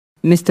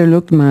Mr.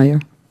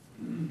 Luetkemeyer.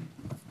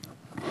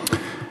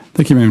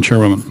 Thank you, Madam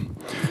Chairwoman.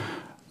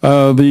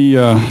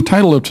 The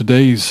title of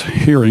today's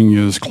hearing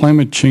is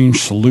Climate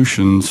Change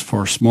Solutions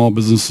for Small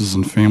Businesses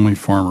and Family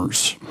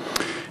Farmers.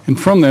 And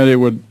from that,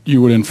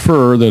 you would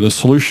infer that a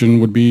solution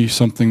would be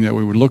something that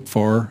we would look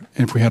for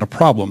if we had a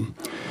problem.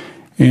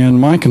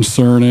 And my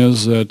concern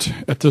is that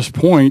at this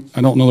point,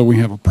 I don't know that we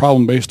have a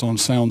problem based on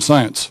sound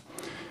science.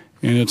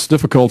 And it's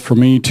difficult for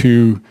me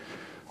to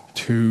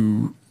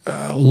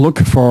look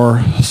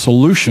for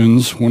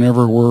solutions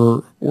whenever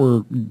we're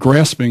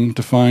grasping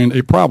to find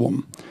a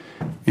problem.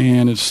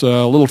 And it's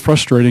a little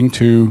frustrating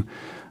to,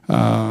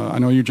 I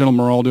know you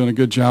gentlemen are all doing a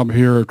good job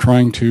here of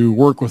trying to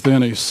work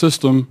within a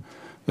system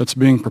that's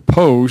being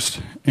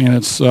proposed, and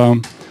it's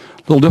a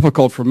little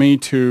difficult for me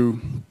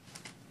to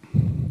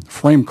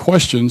frame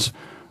questions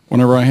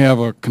whenever I have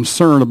a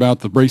concern about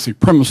the basic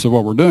premise of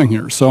what we're doing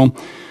here. So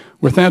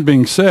with that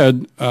being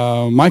said,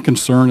 my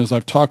concern is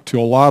I've talked to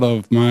a lot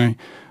of my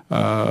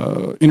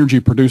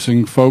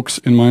energy-producing folks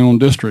in my own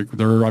district.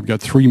 I've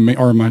got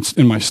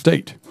in my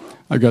state.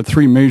 I've got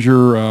three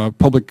major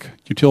public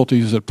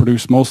utilities that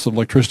produce most of the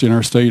electricity in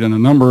our state, and a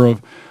number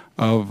of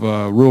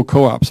rural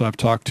co-ops I've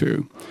talked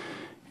to.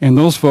 And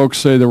those folks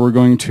say that we're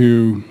going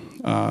to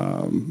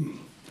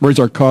raise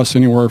our costs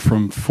anywhere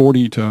from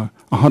 40 to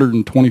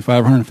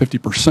 125,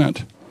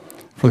 150%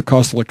 for the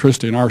cost of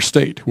electricity in our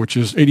state, which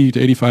is 80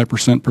 to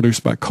 85%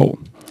 produced by coal.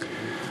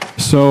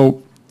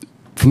 So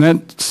from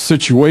that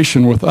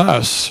situation with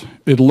us,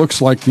 it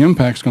looks like the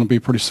impact is going to be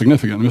pretty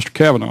significant. Mr.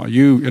 Kavanaugh,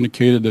 you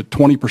indicated that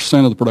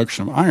 20% of the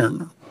production of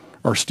iron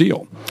or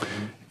steel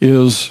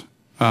is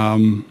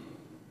due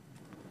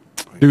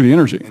to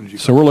energy.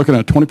 So we're looking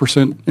at a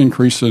 20%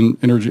 increase in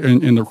energy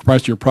in the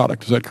price of your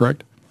product. Is that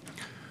correct?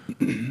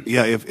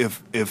 Yeah,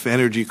 if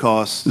energy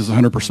costs is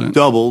 100%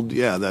 doubled,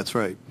 yeah, that's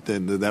right.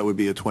 Then that would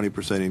be a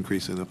 20%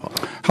 increase in the cost.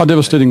 How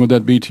devastating would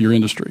that be to your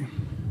industry?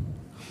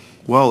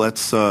 Well,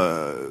 that's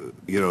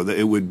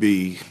it would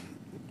be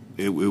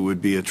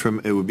a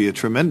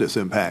tremendous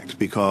impact,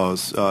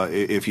 because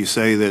if you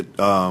say that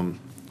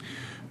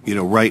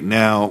right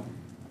now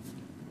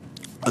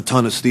a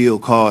ton of steel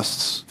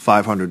costs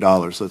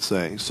 $500, let's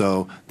say,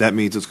 so that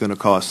means it's going to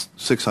cost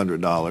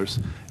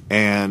 $600,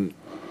 and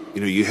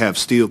you have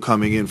steel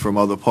coming in from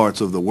other parts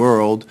of the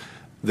world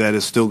that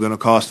is still going to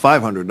cost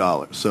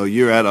 $500. So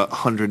you're at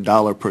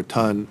 $100 per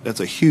ton. That's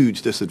a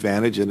huge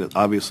disadvantage, and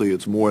obviously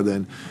it's more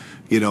than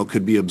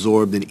could be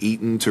absorbed and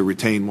eaten to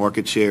retain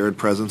market share and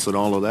presence and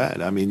all of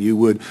that. I mean,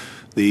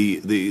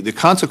 the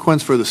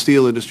consequence for the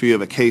steel industry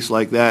of a case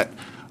like that,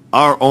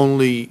 our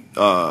only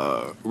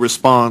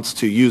response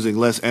to using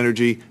less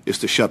energy is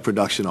to shut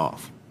production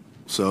off.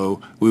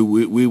 So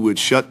we would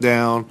shut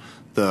down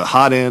the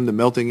hot end, the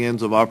melting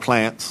ends of our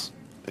plants,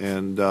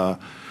 and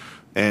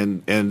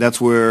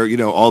that's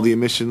where all the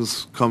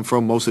emissions come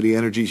from. Most of the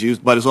energy is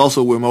used, but it's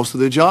also where most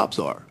of the jobs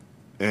are.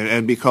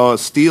 And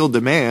because steel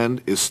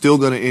demand is still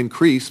going to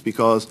increase,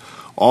 because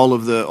all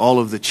of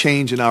the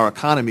change in our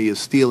economy is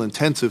steel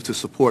intensive to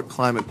support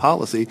climate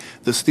policy,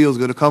 the steel is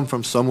going to come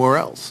from somewhere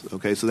else.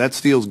 Okay, so that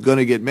steel is going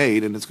to get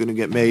made, and it's going to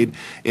get made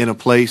in a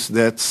place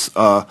that's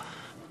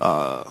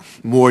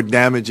more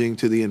damaging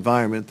to the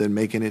environment than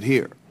making it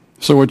here.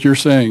 So what you're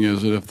saying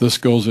is that if this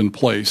goes in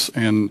place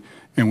and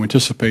we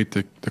anticipate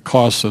the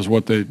costs as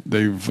what they've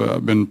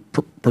been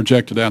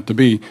projected out to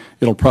be,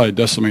 it'll probably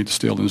decimate the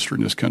steel industry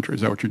in this country.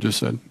 Is that what you just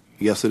said?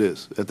 Yes, it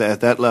is. At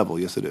that level,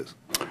 yes, it is.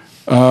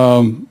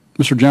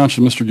 Mr.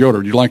 Johnson, Mr. Yoder,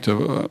 would you like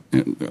to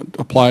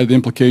apply the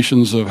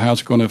implications of how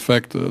it's going to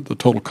affect the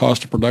total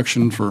cost of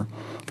production for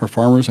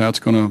farmers? Are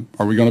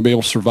we going to be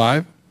able to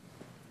survive?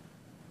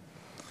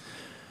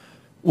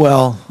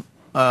 Well,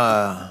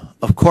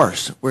 of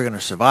course, we're going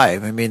to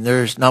survive. I mean,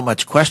 there's not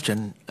much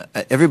question.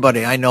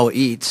 Everybody I know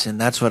eats, and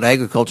that's what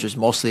agriculture is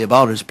mostly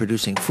about, is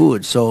producing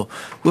food. So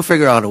we'll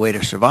figure out a way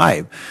to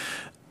survive.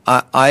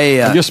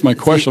 I guess my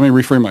question, let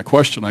me reframe my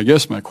question. I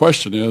guess my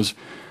question is,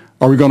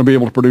 are we going to be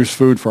able to produce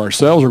food for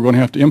ourselves, or are we going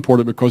to have to import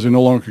it because we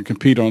no longer can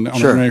compete on an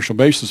international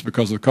basis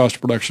because of the cost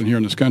of production here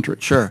in this country?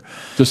 Sure.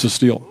 Just as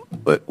steel.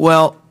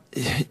 Well,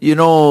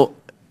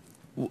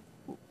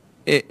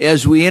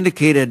 as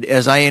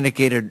I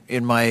indicated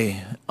in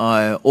my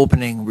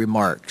opening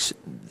remarks,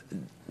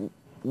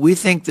 we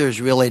think there's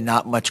really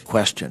not much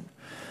question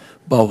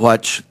about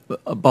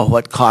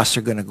what costs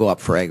are going to go up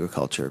for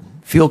agriculture.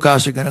 Fuel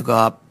costs are going to go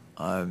up.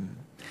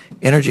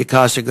 Energy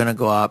costs are going to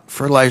go up.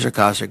 Fertilizer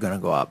costs are going to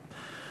go up.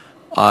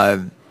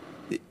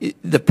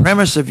 The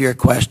premise of your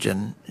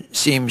question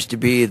seems to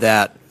be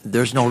that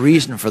there's no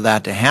reason for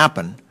that to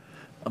happen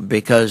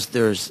because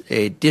there's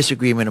a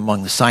disagreement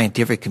among the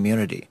scientific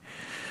community.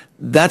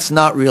 That's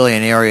not really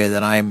an area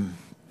that I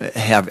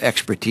have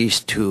expertise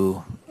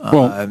to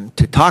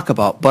talk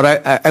about. But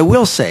I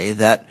will say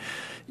that,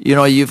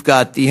 you've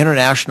got the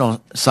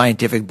international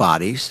scientific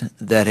bodies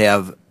that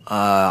have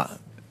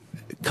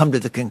come to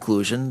the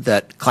conclusion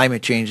that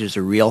climate change is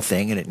a real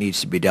thing and it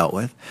needs to be dealt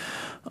with.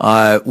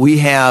 We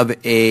have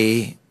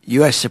a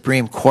U.S.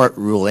 Supreme Court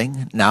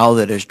ruling now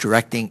that is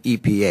directing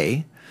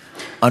EPA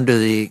under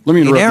the Let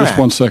me Clean Air interrupt just Act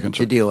one second,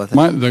 sir. to deal with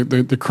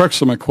it. The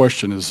crux of my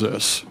question is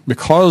this.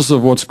 Because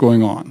of what's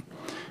going on,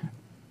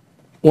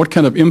 what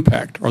kind of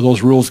impact are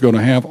those rules going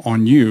to have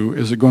on you?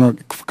 Is it going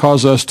to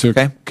cause us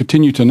to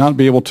continue to not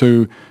be able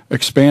to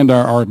expand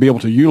or be able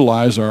to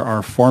utilize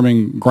our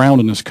farming ground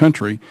in this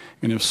country?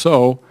 And if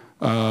so,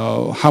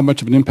 how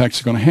much of an impact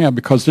is it going to have?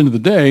 Because at the end of the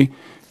day,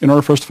 in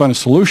order for us to find a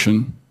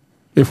solution,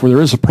 if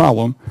there is a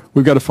problem,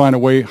 we've got to find a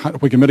way how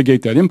we can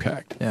mitigate that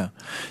impact. Yeah,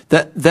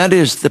 that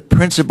is the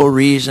principal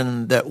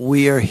reason that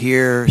we are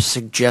here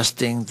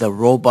suggesting the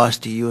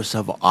robust use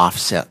of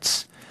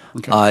offsets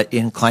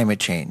in climate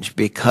change,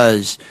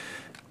 because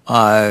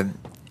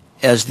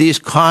as these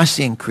costs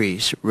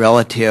increase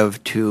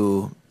relative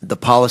to the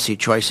policy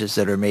choices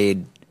that are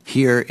made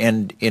here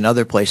and in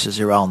other places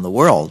around the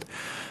world,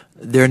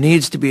 there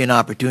needs to be an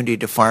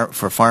opportunity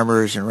for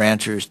farmers and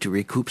ranchers to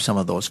recoup some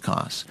of those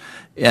costs.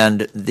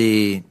 And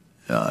the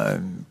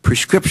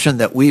prescription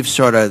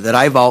that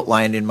I've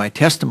outlined in my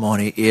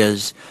testimony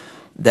is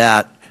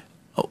that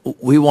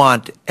we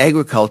want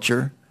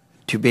agriculture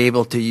to be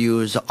able to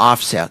use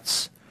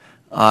offsets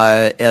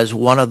as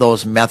one of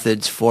those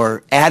methods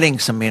for adding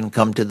some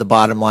income to the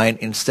bottom line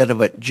instead of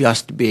it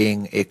just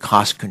being a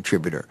cost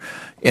contributor.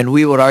 And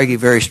we would argue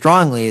very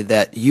strongly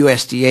that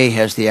USDA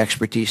has the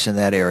expertise in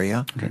that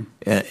area,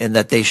 and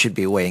that they should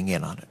be weighing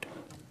in on it.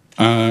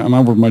 I'm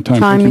over my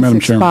time. Time Thank you, Madam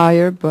is Chairman.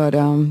 expired, but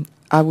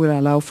I will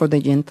allow for the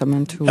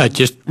gentleman to...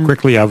 Just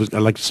quickly, I'd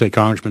like to say,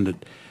 Congressman,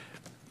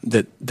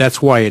 that's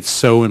why it's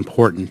so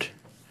important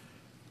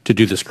to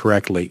do this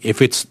correctly.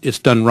 If it's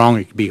done wrong,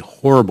 it could be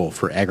horrible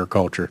for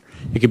agriculture.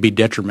 It could be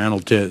detrimental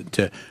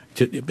to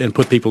and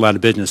put people out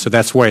of business. So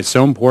that's why it's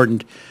so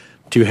important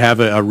to have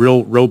a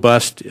real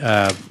robust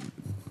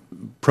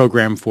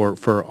program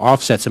for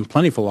offsets and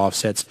plentiful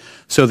offsets,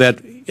 so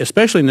that,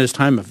 especially in this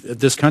time of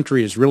this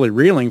country is really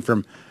reeling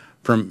from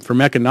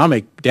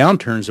economic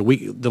downturns,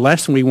 the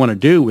last thing we want to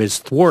do is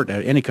thwart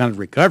any kind of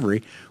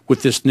recovery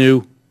with this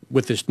new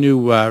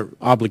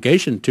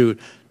obligation to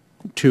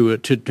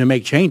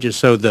make changes.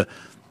 So the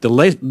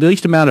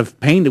least amount of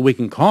pain that we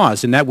can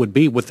cause, and that would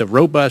be with a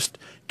robust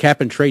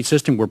cap and trade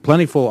system where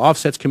plentiful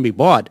offsets can be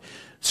bought,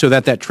 so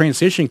that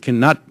transition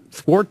cannot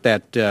thwart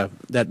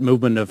that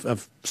movement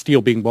of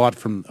steel being bought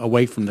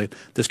away from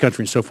this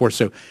country and so forth.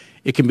 So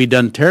it can be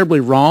done terribly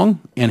wrong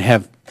and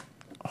have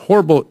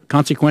horrible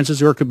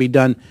consequences, or it could be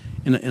done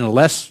in a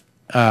less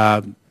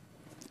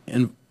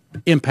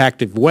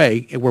impacted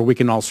way where we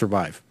can all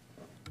survive.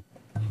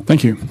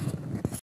 Thank you.